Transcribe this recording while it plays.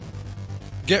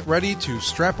Get ready to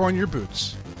strap on your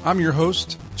boots. I'm your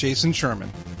host, Jason Sherman.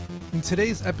 In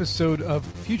today's episode of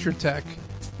Future Tech,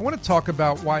 I want to talk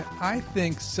about why I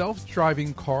think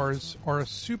self-driving cars are a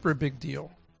super big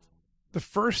deal. The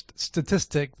first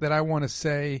statistic that I want to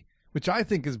say, which I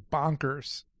think is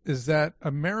bonkers, is that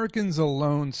Americans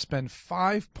alone spend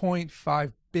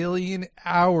 5.5 billion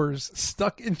hours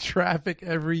stuck in traffic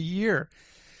every year.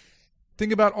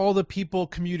 Think about all the people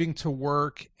commuting to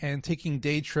work and taking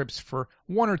day trips for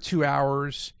 1 or 2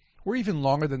 hours, or even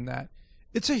longer than that.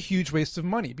 It's a huge waste of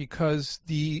money because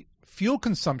the fuel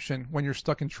consumption when you're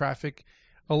stuck in traffic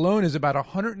alone is about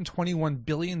 $121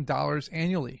 billion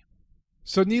annually.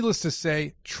 So needless to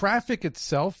say, traffic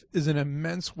itself is an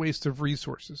immense waste of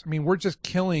resources. I mean, we're just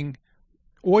killing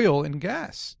oil and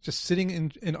gas, just sitting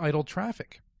in idle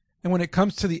traffic. And when it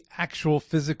comes to the actual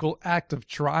physical act of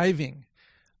driving,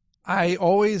 I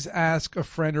always ask a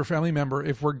friend or family member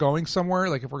if we're going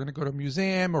somewhere, like if we're going to go to a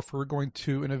museum or if we're going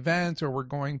to an event or we're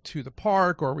going to the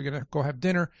park or we're going to go have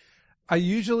dinner. I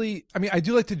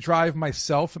do like to drive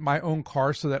myself in my own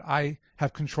car so that I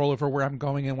have control over where I'm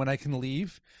going and when I can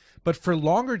leave. But for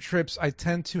longer trips, I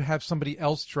tend to have somebody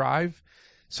else drive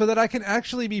so that I can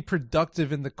actually be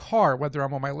productive in the car, whether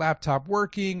I'm on my laptop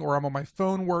working or I'm on my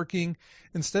phone working,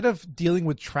 instead of dealing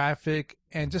with traffic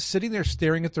and just sitting there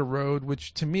staring at the road,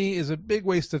 which to me is a big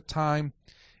waste of time.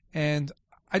 And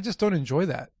I just don't enjoy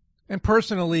that. And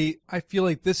personally, I feel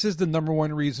like this is the number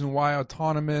one reason why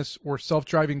autonomous or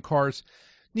self-driving cars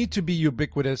need to be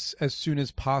ubiquitous as soon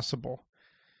as possible.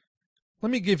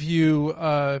 Let me give you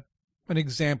an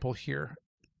example here.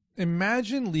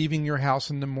 Imagine leaving your house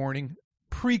in the morning,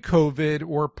 pre-COVID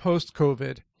or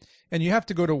post-COVID, and you have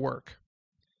to go to work.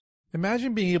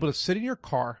 Imagine being able to sit in your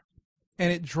car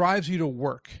and it drives you to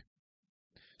work.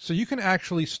 So you can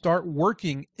actually start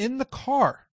working in the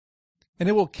car and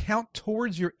it will count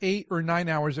towards your 8 or 9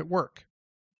 hours at work.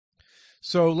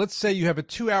 So let's say you have a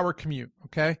 2-hour commute,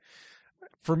 okay?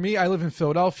 For me, I live in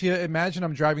Philadelphia. Imagine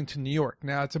I'm driving to New York.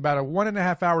 Now it's about a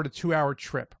 1.5 hour to 2 hour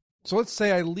trip. So let's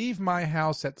say I leave my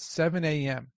house at 7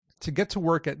 a.m. to get to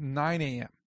work at 9 a.m.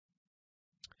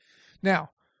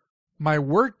 Now, my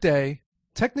workday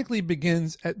technically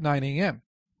begins at 9 a.m.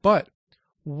 But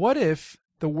what if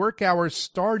the work hours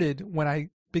started when I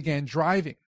began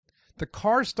driving? The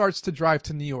car starts to drive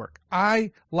to New York.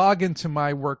 I log into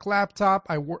my work laptop.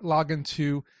 I log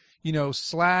into,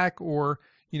 Slack or,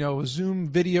 Zoom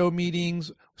video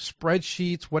meetings,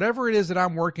 spreadsheets, whatever it is that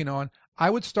I'm working on. I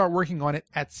would start working on it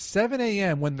at 7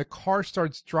 a.m. when the car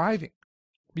starts driving,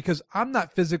 because I'm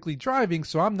not physically driving,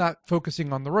 so I'm not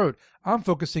focusing on the road. I'm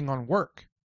focusing on work.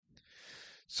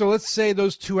 So let's say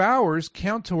those 2 hours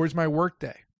count towards my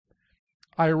workday.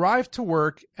 I arrive to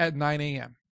work at 9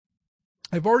 a.m.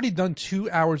 I've already done 2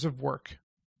 hours of work.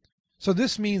 So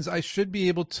this means I should be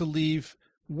able to leave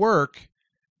work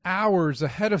hours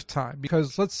ahead of time,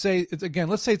 because let's say it's an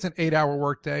 8-hour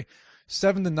workday.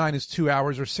 7 to 9 is 2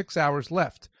 hours or 6 hours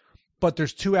left, but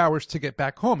there's 2 hours to get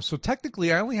back home. So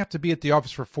technically I only have to be at the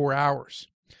office for 4 hours.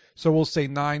 So we'll say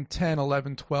 9, 10,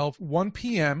 11, 12, 1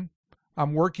 p.m.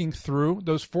 I'm working through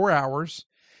those 4 hours.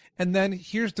 And then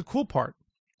here's the cool part.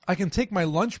 I can take my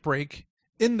lunch break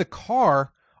in the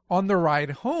car on the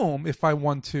ride home if I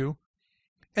want to,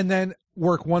 and then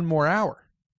work 1 more hour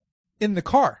in the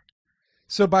car.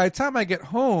 So by the time I get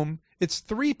home, it's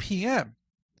 3 p.m.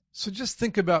 So just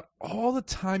think about all the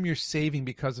time you're saving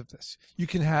because of this. You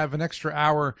can have an extra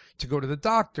hour to go to the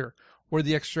doctor, or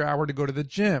the extra hour to go to the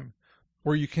gym,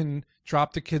 or you can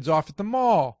drop the kids off at the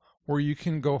mall, or you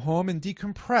can go home and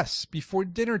decompress before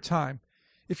dinner time.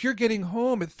 If you're getting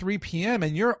home at 3 p.m.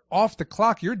 and you're off the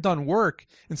clock, you're done work,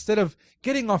 instead of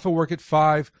getting off of work at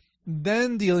 5,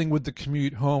 then dealing with the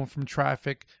commute home from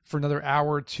traffic for another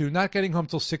hour or two, not getting home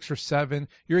till 6 or 7,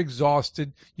 you're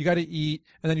exhausted, you got to eat,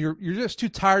 and then you're just too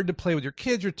tired to play with your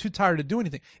kids, you're too tired to do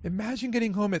anything. Imagine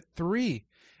getting home at 3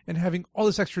 and having all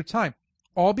this extra time,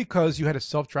 all because you had a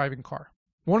self-driving car.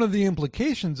 One of the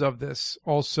implications of this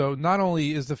also not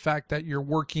only is the fact that you're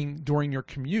working during your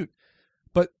commute,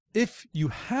 but if you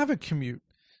have a commute,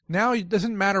 now it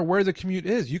doesn't matter where the commute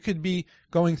is. You could be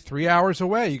going 3 hours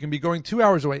away. You can be going 2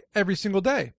 hours away every single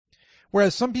day.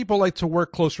 Whereas some people like to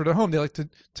work closer to home. They like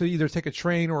to either take a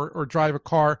train or drive a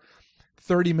car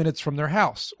 30 minutes from their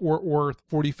house or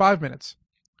 45 minutes.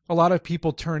 A lot of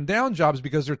people turn down jobs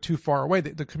because they're too far away.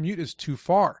 The commute is too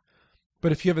far.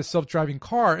 But if you have a self-driving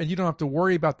car and you don't have to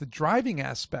worry about the driving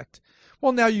aspect,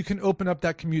 well, now you can open up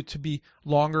that commute to be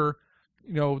longer,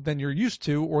 than you're used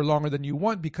to, or longer than you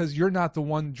want, because you're not the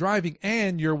one driving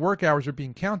and your work hours are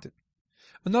being counted.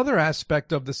 Another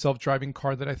aspect of the self-driving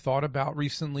car that I thought about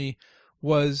recently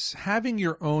was having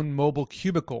your own mobile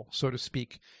cubicle, so to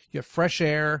speak. You have fresh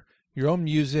air, your own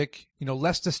music,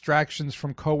 less distractions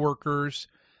from coworkers.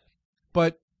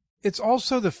 But it's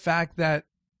also the fact that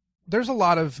there's a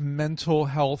lot of mental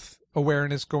health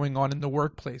awareness going on in the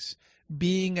workplace.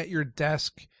 Being at your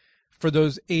desk for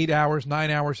those 8 hours,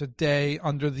 9 hours a day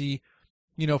under the,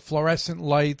 fluorescent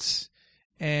lights,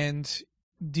 and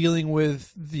dealing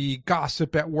with the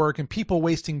gossip at work and people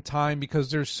wasting time because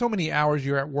there's so many hours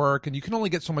you're at work and you can only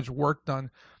get so much work done.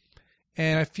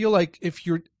 And I feel like if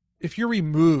you're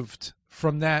removed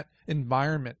from that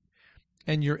environment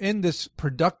and you're in this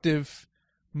productive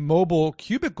mobile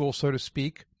cubicle, so to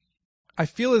speak, I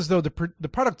feel as though the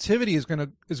productivity is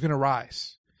going to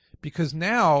rise, because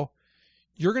now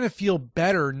you're going to feel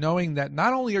better knowing that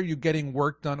not only are you getting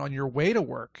work done on your way to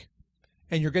work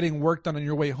and you're getting work done on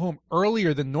your way home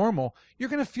earlier than normal, you're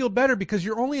going to feel better because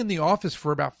you're only in the office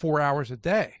for about 4 hours a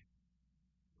day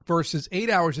versus 8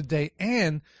 hours a day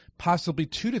and possibly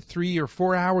 2 to 3 or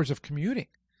 4 hours of commuting.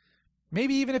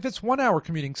 Maybe even if it's 1 hour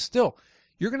commuting, still,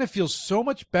 you're going to feel so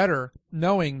much better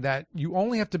knowing that you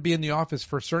only have to be in the office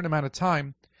for a certain amount of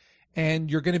time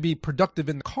and you're going to be productive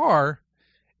in the car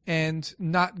and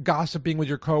not gossiping with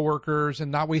your coworkers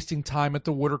and not wasting time at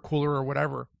the water cooler or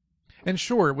whatever. And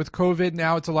sure, with COVID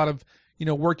now, it's a lot of,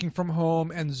 working from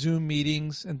home and Zoom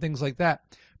meetings and things like that.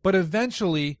 But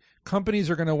eventually, companies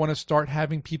are going to want to start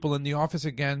having people in the office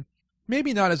again.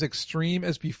 Maybe not as extreme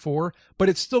as before, but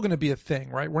it's still going to be a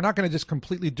thing, right? We're not going to just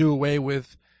completely do away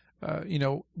with,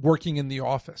 working in the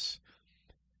office.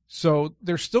 So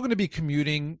there's still going to be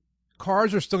commuting.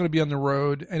 Cars are still going to be on the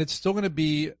road, and it's still going to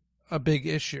be a big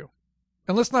issue.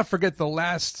 And let's not forget the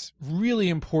last really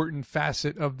important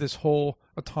facet of this whole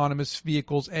autonomous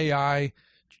vehicles, AI,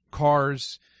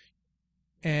 cars,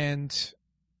 and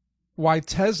why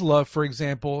Tesla, for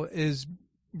example, is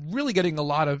really getting a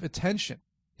lot of attention.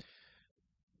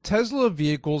 Tesla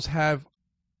vehicles have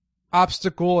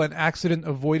obstacle and accident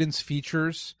avoidance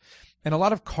features, and a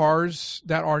lot of cars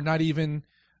that are not even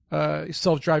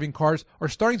self-driving cars are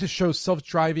starting to show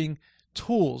self-driving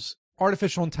tools,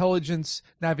 artificial intelligence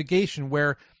navigation,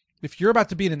 where if you're about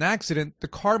to be in an accident, the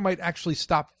car might actually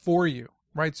stop for you,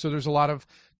 right? So there's a lot of,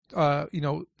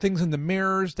 things in the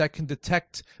mirrors that can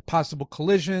detect possible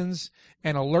collisions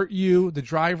and alert you, the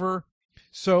driver.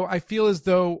 So I feel as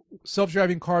though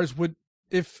self-driving cars would,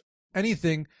 if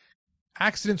anything,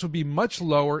 accidents would be much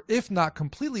lower, if not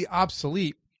completely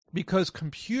obsolete, because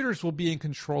computers will be in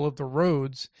control of the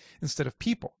roads instead of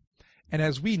people. And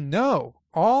as we know,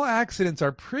 all accidents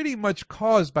are pretty much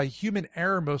caused by human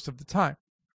error most of the time.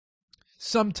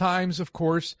 Sometimes, of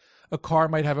course, a car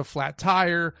might have a flat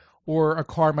tire, or a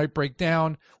car might break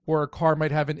down, or a car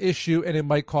might have an issue and it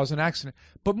might cause an accident.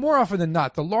 But more often than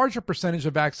not, the larger percentage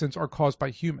of accidents are caused by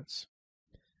humans.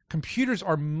 Computers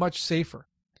are much safer.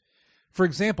 For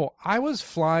example, I was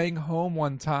flying home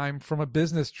one time from a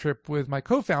business trip with my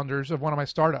co-founders of one of my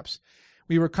startups.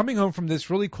 We were coming home from this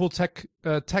really cool tech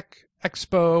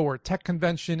expo or tech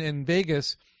convention in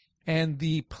Vegas, and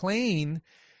the plane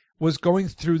was going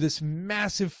through this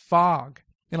massive fog.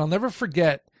 And I'll never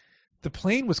forget, the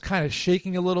plane was kind of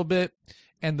shaking a little bit,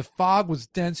 and the fog was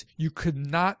dense. You could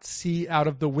not see out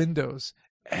of the windows.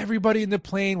 Everybody in the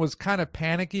plane was kind of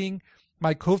panicking.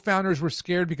 My co-founders were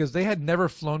scared because they had never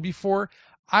flown before.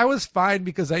 I was fine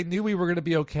because I knew we were going to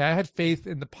be okay. I had faith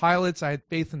in the pilots. I had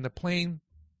faith in the plane.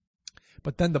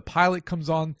 But then the pilot comes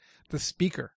on the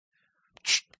speaker.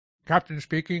 Captain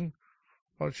speaking.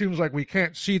 Well, it seems like we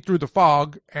can't see through the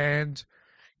fog, and,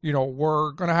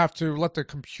 we're going to have to let the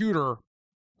computer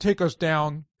take us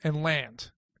down and land.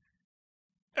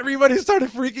 Everybody started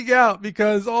freaking out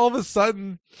because all of a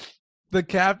sudden the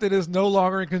captain is no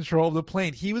longer in control of the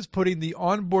plane. He was putting the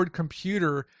onboard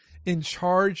computer in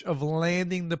charge of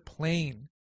landing the plane.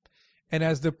 And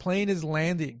as the plane is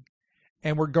landing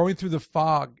and we're going through the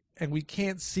fog and we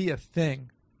can't see a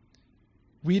thing,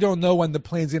 we don't know when the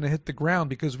plane's going to hit the ground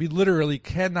because we literally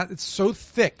cannot. It's so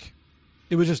thick.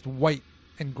 It was just white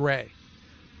and gray.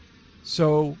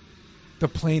 So the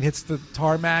plane hits the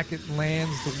tarmac, it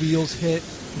lands, the wheels hit,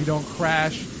 you don't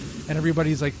crash, and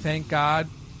everybody's like, thank God.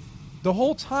 The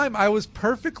whole time I was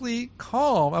perfectly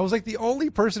calm. I was like the only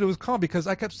person who was calm because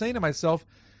I kept saying to myself,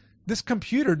 this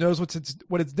computer knows what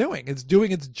it's doing. It's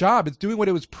doing its job. It's doing what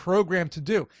it was programmed to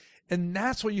do. And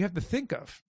that's what you have to think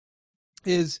of,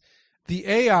 is the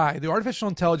AI, the artificial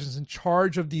intelligence in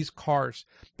charge of these cars.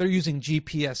 They're using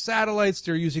GPS satellites.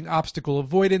 They're using obstacle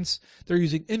avoidance. They're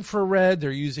using infrared.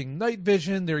 They're using night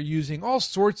vision. They're using all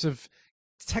sorts of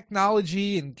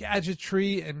technology and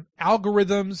gadgetry and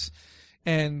algorithms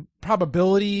and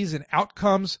probabilities and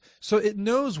outcomes. So it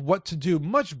knows what to do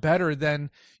much better than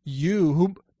you,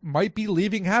 who might be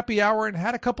leaving happy hour and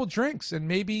had a couple drinks, and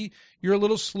maybe you're a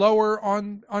little slower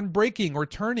on braking or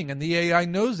turning, and the AI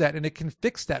knows that and it can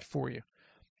fix that for you.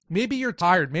 Maybe you're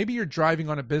tired. Maybe you're driving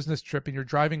on a business trip and you're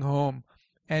driving home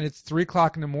and it's 3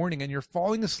 o'clock in the morning and you're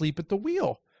falling asleep at the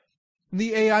wheel. And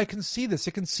the AI can see this.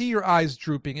 It can see your eyes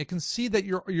drooping. It can see that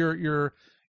your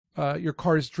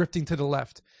car is drifting to the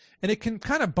left, and it can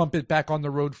kind of bump it back on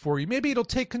the road for you. Maybe it'll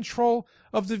take control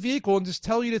of the vehicle and just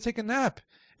tell you to take a nap.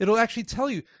 It'll actually tell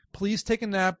you, please take a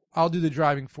nap. I'll do the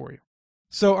driving for you.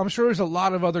 So I'm sure there's a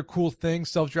lot of other cool things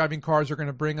self-driving cars are going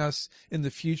to bring us in the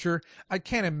future. I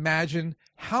can't imagine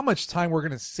how much time we're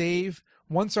going to save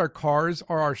once our cars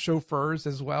are our chauffeurs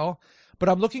as well. But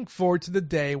I'm looking forward to the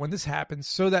day when this happens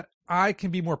so that I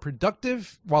can be more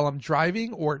productive while I'm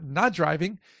driving or not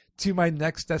driving to my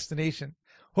next destination.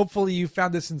 Hopefully you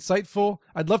found this insightful.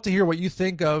 I'd love to hear what you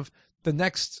think of the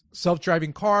next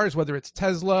self-driving cars, whether it's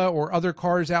Tesla or other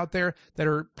cars out there that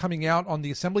are coming out on the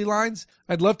assembly lines.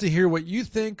 I'd love to hear what you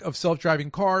think of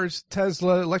self-driving cars,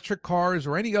 Tesla, electric cars,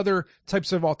 or any other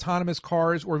types of autonomous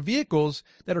cars or vehicles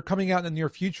that are coming out in the near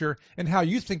future, and how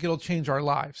you think it'll change our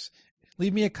lives.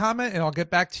 Leave me a comment and I'll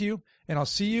get back to you, and I'll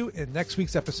see you in next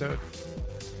week's episode.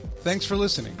 Thanks for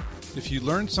listening. If you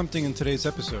learned something in today's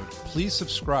episode, please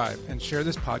subscribe and share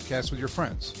this podcast with your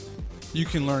friends. You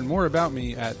can learn more about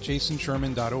me at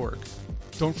jasonsherman.org.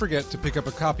 Don't forget to pick up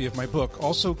a copy of my book,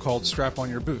 also called Strap on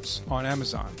Your Boots, on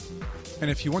Amazon. And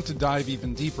if you want to dive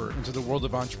even deeper into the world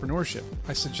of entrepreneurship,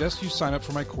 I suggest you sign up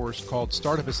for my course called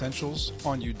Startup Essentials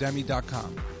on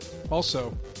udemy.com.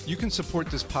 Also, you can support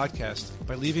this podcast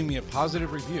by leaving me a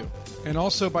positive review, and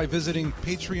also by visiting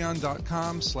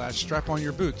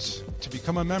patreon.com/straponyourboots to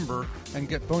become a member and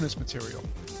get bonus material.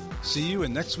 See you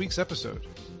in next week's episode.